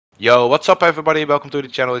Yo, what's up everybody, welcome to the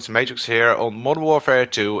channel, it's MAYTRICKS here on Modern Warfare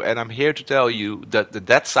 2 and I'm here to tell you that the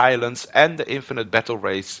dead silence and the infinite battle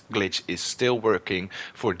race glitch is still working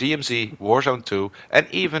for DMZ, Warzone 2 and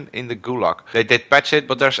even in the Gulag. They did patch it,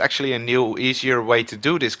 but there's actually a new, easier way to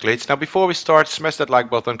do this glitch. Now before we start, smash that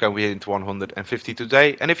like button, can we hit 150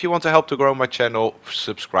 today? And if you want to help to grow my channel,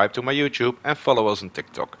 subscribe to my YouTube and follow us on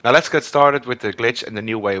TikTok. Now let's get started with the glitch and the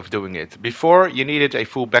new way of doing it. Before, you needed a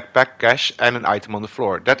full backpack, cache and an item on the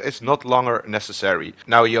floor. That is not longer necessary.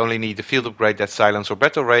 Now you only need the field upgrade, that silence or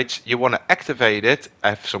battle rage. You want to activate it,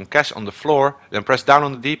 have some cash on the floor, then press down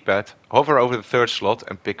on the D-pad, hover over the third slot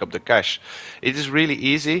and pick up the cash. It is really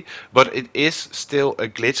easy, but it is still a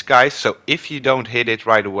glitch, guys, so if you don't hit it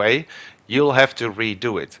right away, you'll have to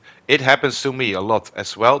redo it. It happens to me a lot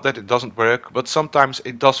as well that it doesn't work, but sometimes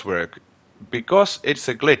it does work because it's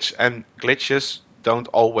a glitch and glitches don't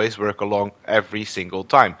always work along every single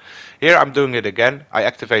time. Here I'm doing it again. I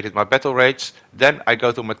activated my battle rage, then I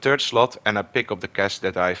go to my third slot and I pick up the cash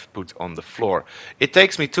that I've put on the floor. It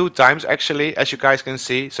takes me 2 times actually, as you guys can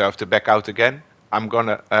see, so I have to back out again.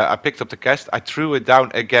 I picked up the cash, I threw it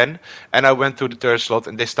down again and I went to the third slot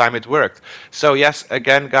and this time it worked. So yes,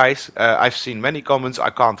 again guys, I've seen many comments, I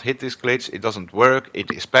can't hit this glitch, it doesn't work,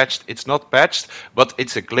 it is patched. It's not patched, but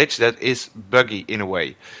it's a glitch that is buggy in a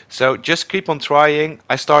way. So just keep on trying.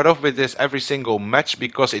 I start off with this every single match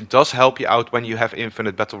because it does help you out when you have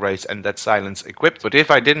infinite battle race and that silence equipped. But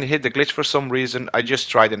if I didn't hit the glitch for some reason, I just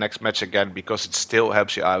try the next match again because it still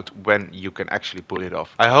helps you out when you can actually pull it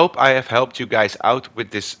off. I hope I have helped you guys out with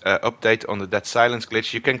this update on the dead silence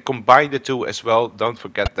glitch. You can combine the two as well, don't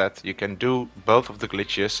forget that. You can do both of the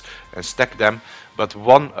glitches and stack them, but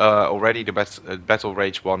one already, the battle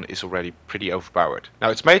rage one, is already pretty overpowered. Now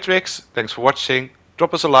it's MAYTRICKS, thanks for watching,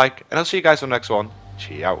 drop us a like and I'll see you guys on the next one.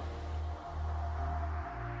 Ciao.